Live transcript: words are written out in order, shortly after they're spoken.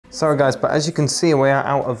Sorry guys, but as you can see, we are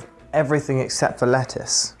out of everything except for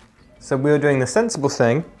lettuce. So we are doing the sensible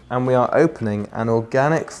thing, and we are opening an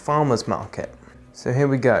organic farmer's market. So here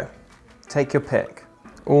we go. Take your pick.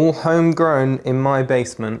 All homegrown in my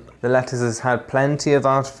basement. The lettuce has had plenty of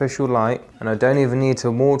artificial light, and I don't even need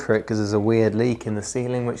to water it because there's a weird leak in the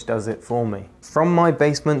ceiling which does it for me. From my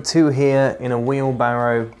basement to here in a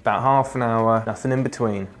wheelbarrow, about half an hour, nothing in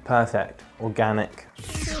between. Perfect. Organic.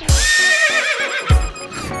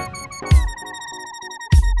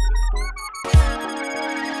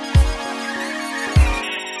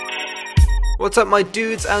 What's up my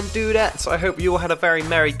dudes and dudettes? I hope you all had a very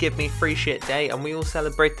merry give me free shit day and we all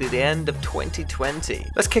celebrated the end of 2020.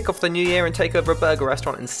 Let's kick off the new year and take over a burger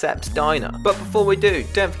restaurant in Sep's Diner. But before we do,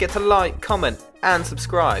 don't forget to like, comment and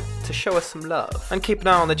subscribe to show us some love. And keep an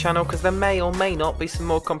eye on the channel because there may or may not be some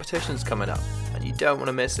more competitions coming up and you don't want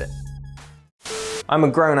to miss it. I'm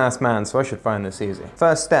a grown-ass man, so I should find this easy.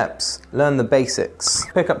 First steps, learn the basics.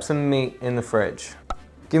 Pick up some meat in the fridge.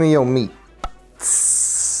 Give me your meat.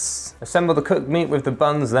 Assemble the cooked meat with the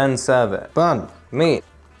buns, then serve it. Bun, meat,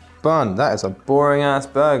 bun. That is a boring ass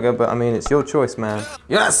burger, but I mean, it's your choice, man.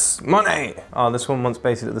 Yes, money! Oh, this one wants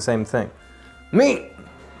basically the same thing. Meat!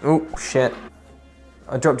 Oh, shit.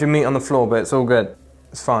 I dropped your meat on the floor, but it's all good.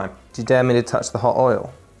 It's fine. Do you dare me to touch the hot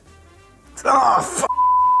oil? Oh, f***!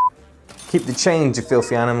 Keep the change, you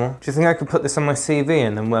filthy animal. Do you think I could put this on my CV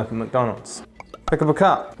and then work at McDonald's? Pick up a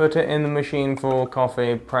cup, put it in the machine for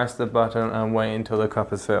coffee, press the button and wait until the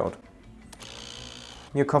cup is filled.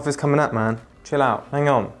 Your coffee's coming up, man. Chill out, hang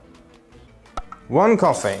on. One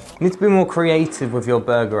coffee. You need to be more creative with your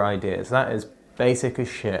burger ideas. That is basic as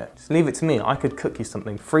shit. Just leave it to me, I could cook you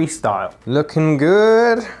something freestyle. Looking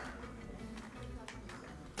good.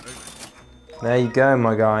 There you go,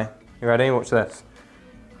 my guy. You ready? Watch this.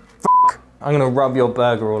 Fuck! I'm gonna rub your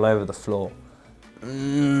burger all over the floor.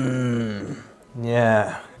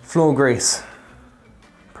 Yeah. Floor grease.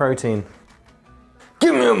 Protein.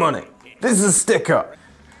 Give me your money. This is a sticker.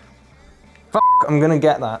 Fuck, I'm gonna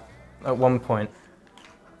get that at one point.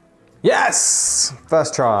 Yes!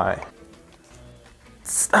 First try.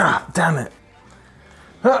 Ah, damn it.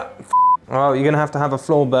 Well, you're gonna have to have a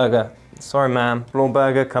floor burger. Sorry, ma'am. Floor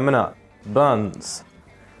burger coming up. Buns.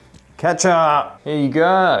 Ketchup. Here you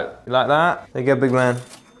go. You like that? There you go, big man.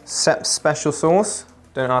 Sep's special sauce.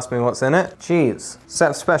 Don't ask me what's in it. Cheese.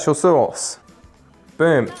 Sep's special sauce.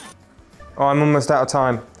 Boom. Oh, I'm almost out of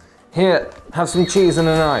time. Here, have some cheese and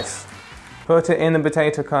a knife. Put it in the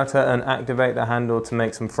potato cutter and activate the handle to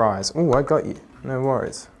make some fries. Oh, I got you. No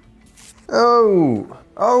worries.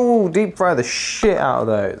 Oh, deep fry the shit out of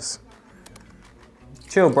those.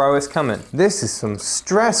 Chill, bro, it's coming. This is some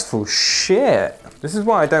stressful shit. This is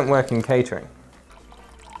why I don't work in catering.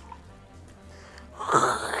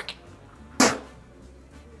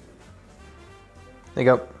 There you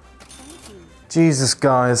go. Jesus,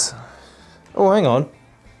 guys. Oh, hang on.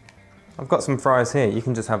 I've got some fries here. You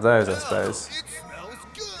can just have those, I suppose.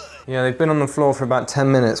 Yeah, they've been on the floor for about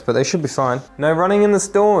 10 minutes, but they should be fine. No running in the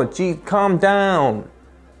store. Gee, calm down.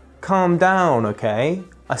 Calm down, okay?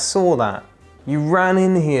 I saw that. You ran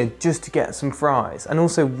in here just to get some fries. And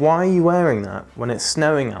also, why are you wearing that when it's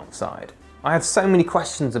snowing outside? I have so many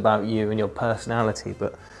questions about you and your personality,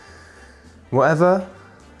 but whatever.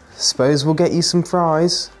 Suppose we'll get you some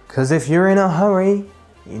fries. Because if you're in a hurry,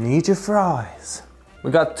 you need your fries. We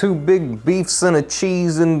got 2 big beefs and a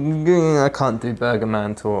cheese and I can't do burger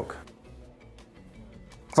man talk.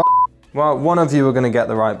 F well, one of you are gonna get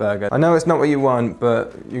the right burger. I know it's not what you want,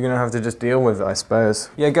 but you're gonna have to just deal with it, I suppose.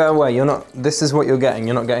 Yeah, go away, this is what you're getting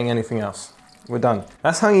not getting anything else. We're done.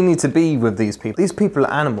 That's how you need to be with these people. These people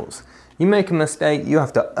are animals. You make a mistake, you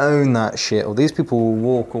have to own that shit, or these people will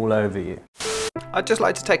walk all over you. I'd just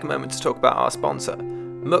like to take a moment to talk about our sponsor.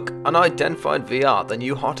 Look, Unidentified VR, the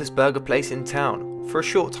new hottest burger place in town. For a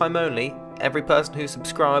short time only, every person who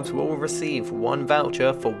subscribes will receive 1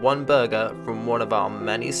 voucher for 1 burger from one of our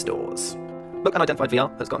many stores. Look, Unidentified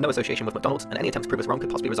VR has got no association with McDonald's, and any attempt to prove us wrong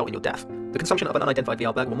could possibly result in your death. The consumption of an Unidentified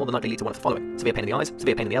VR burger will more than likely lead to one of the following: severe pain in the eyes,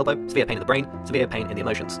 severe pain in the elbow, severe pain in the brain, severe pain in the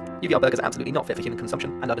emotions. UVR burgers are absolutely not fit for human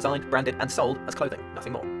consumption and are designed, branded and sold as clothing,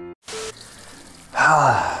 nothing more.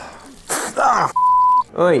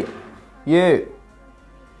 Oi,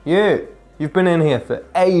 you've been in here for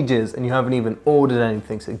ages and you haven't even ordered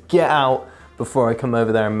anything, so get out before I come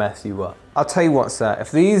over there and mess you up. I'll tell you what, sir,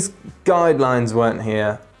 if these guidelines weren't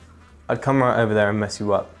here, I'd come right over there and mess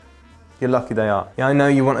you up. You're lucky they are. Yeah, I know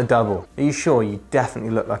you want a double. Are you sure? You definitely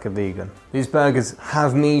look like a vegan. These burgers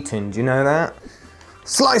have meat in, do you know that?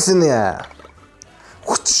 Slice in the air.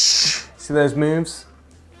 Whoosh. See those moves?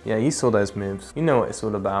 Yeah, you saw those moves. You know what it's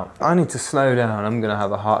all about. I need to slow down. I'm gonna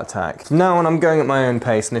have a heart attack. From now on, I'm going at my own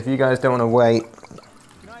pace, and if you guys don't want to wait,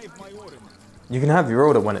 you can have your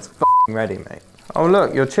order when it's f***ing ready, mate. Oh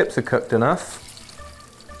look, your chips are cooked enough.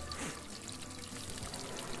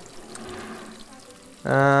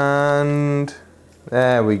 And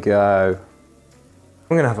there we go.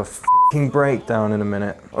 I'm gonna have a f***ing breakdown in a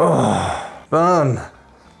minute. Oh, bun,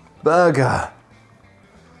 burger,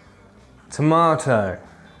 tomato,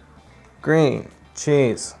 green,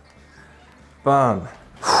 cheese, bun.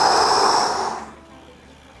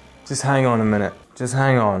 Just hang on a minute, just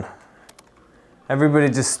hang on. Everybody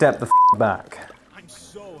just step the f*** back. I'm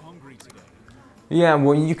so hungry today. Yeah,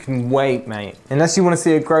 well you can wait, mate. Unless you want to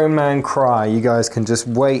see a grown man cry, you guys can just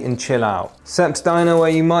wait and chill out. Sep's Diner, where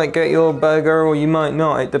you might get your burger or you might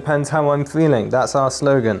not. It depends how I'm feeling. That's our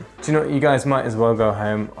slogan. Do you know what? You guys might as well go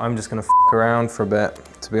home. I'm just gonna f*** around for a bit,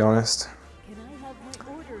 to be honest. Can I have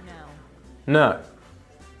my order now? No.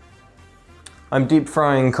 I'm deep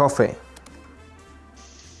frying coffee.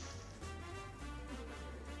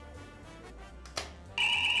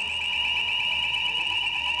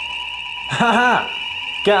 Haha!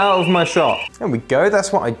 Get out of my shop. There we go,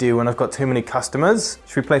 that's what I do when I've got too many customers.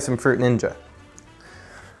 Should we play some Fruit Ninja?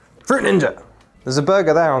 Fruit Ninja! There's a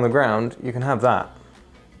burger there on the ground, you can have that.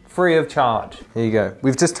 Free of charge. Here you go.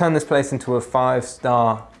 We've just turned this place into a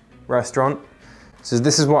 5-star restaurant. So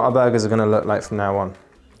this is what our burgers are gonna look like from now on.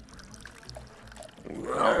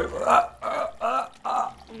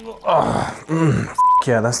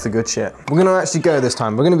 Yeah, that's the good shit. We're gonna actually go this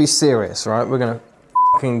time. We're gonna be serious, right? We're gonna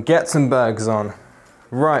fucking get some burgers on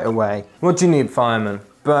right away. What do you need, fireman?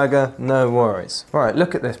 Burger, no worries. All right,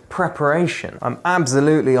 look at this preparation. I'm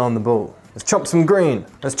absolutely on the ball. Let's chop some green.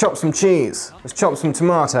 Let's chop some cheese. Let's chop some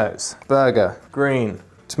tomatoes. Burger, green,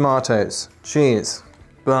 tomatoes, cheese,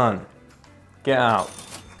 bun. Get out.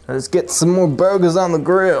 Let's get some more burgers on the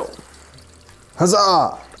grill.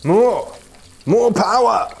 Huzzah! More! More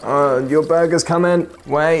power! Your burger's coming.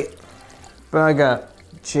 Wait. Burger,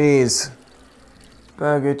 cheese.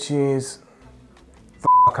 Burger, cheese.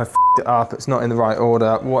 Fuck, I f***ed it up. It's not in the right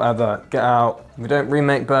order. Whatever. Get out. We don't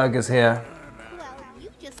remake burgers here. Well, you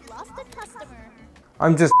just lost a customer.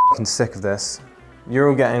 I'm just f***ing sick of this. You're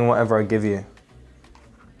all getting whatever I give you.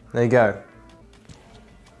 There you go.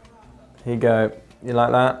 Here you go. You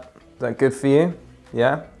like that? Is that good for you?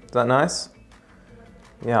 Yeah? Is that nice?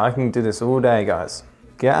 Yeah, I can do this all day, guys.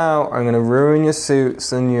 Get out. I'm gonna ruin your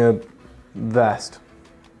suits and your vest.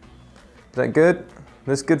 Is that good?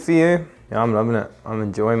 This good for you? Yeah, I'm loving it. I'm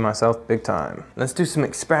enjoying myself big time. Let's do some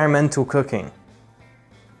experimental cooking.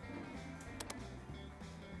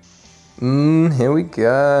 Here we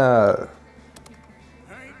go.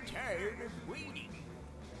 I'm tired of waiting.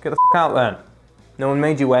 Get the f out then. No one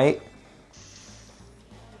made you wait.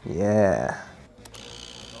 Yeah.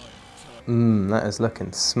 That is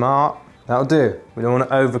looking smart. That'll do. We don't want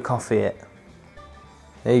to over coffee it.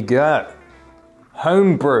 There you go.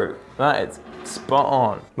 Homebrew. That is spot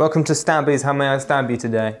on. Welcome to Stabbies. How may I stab you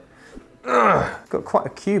today? Got quite a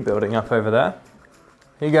queue building up over there.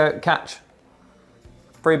 Here you go. Catch.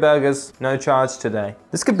 Free burgers, no charge today.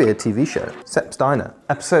 This could be a TV show. Sep's Diner,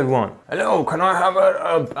 episode 1. Hello, can I have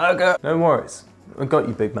a burger? No worries. I got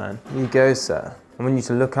you, big man. Here you go, sir. I want you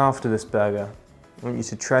to look after this burger. I want you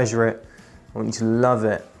to treasure it. I want you to love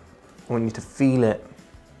it. I want you to feel it.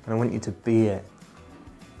 And I want you to be it.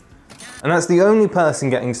 And that's the only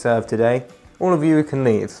person getting served today. All of you can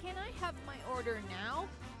leave. Can I have my order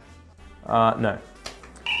now? No.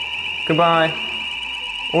 Goodbye.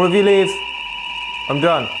 All of you leave. I'm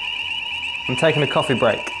done. I'm taking a coffee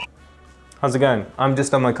break. How's it going? I'm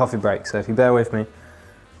just on my coffee break, so if you bear with me.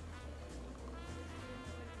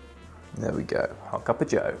 There we go. Hot cup of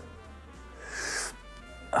joe.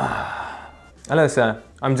 Hello, sir.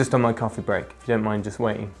 I'm just on my coffee break. If you don't mind just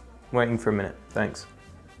waiting. Waiting for a minute. Thanks.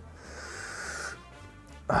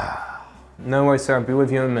 No worries, sir. I'll be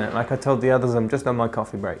with you in a minute. Like I told the others, I'm just on my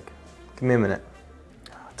coffee break. Give me a minute.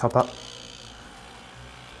 Top up.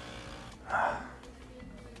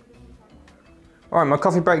 All right, my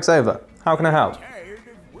coffee break's over. How can I help?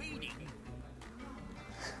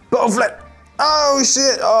 Bottle flip! Oh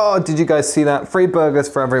shit! Oh, did you guys see that? Free burgers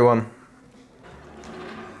for everyone.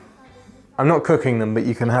 I'm not cooking them, but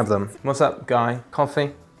you can have them. What's up, guy?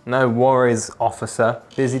 Coffee? No worries, officer.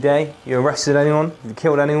 Busy day? You arrested anyone? You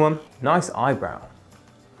killed anyone? Nice eyebrow.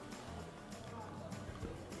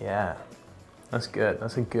 Yeah, that's good.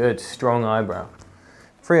 That's a good, strong eyebrow.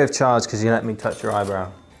 Free of charge because you let me touch your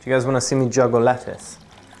eyebrow. Do you guys want to see me juggle lettuce?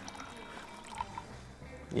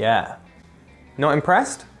 Yeah. Not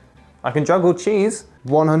impressed? I can juggle cheese.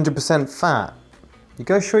 100% fat. You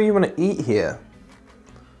guys sure you want to eat here?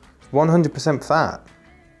 It's 100% fat.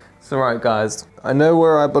 It's alright guys, I know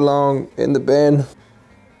where I belong, in the bin.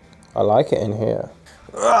 I like it in here.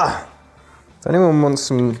 Ugh. If anyone wants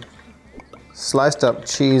some sliced up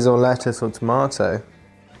cheese or lettuce or tomato,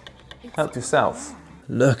 help yourself.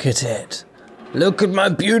 Look at it. Look at my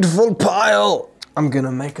beautiful pile. I'm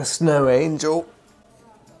gonna make a snow angel.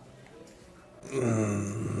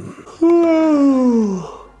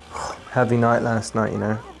 Heavy night last night, you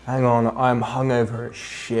know. Hang on, I'm hungover as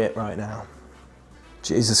shit right now.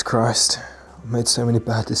 Jesus Christ, I've made so many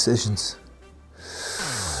bad decisions.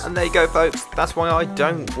 And there you go folks, that's why I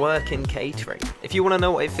don't work in catering. If you want to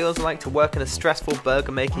know what it feels like to work in a stressful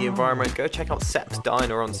burger making environment, go check out Sep's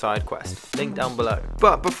Diner on SideQuest, link down below.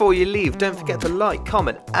 But before you leave, don't forget to like,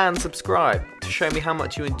 comment and subscribe to show me how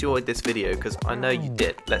much you enjoyed this video, because I know you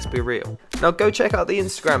did, let's be real. Now go check out the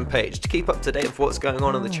Instagram page to keep up to date with what's going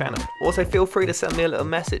on the channel. Also feel free to send me a little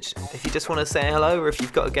message if you just want to say hello or if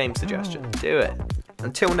you've got a game suggestion, do it.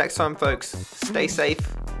 Until next time folks, stay safe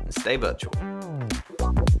and stay virtual.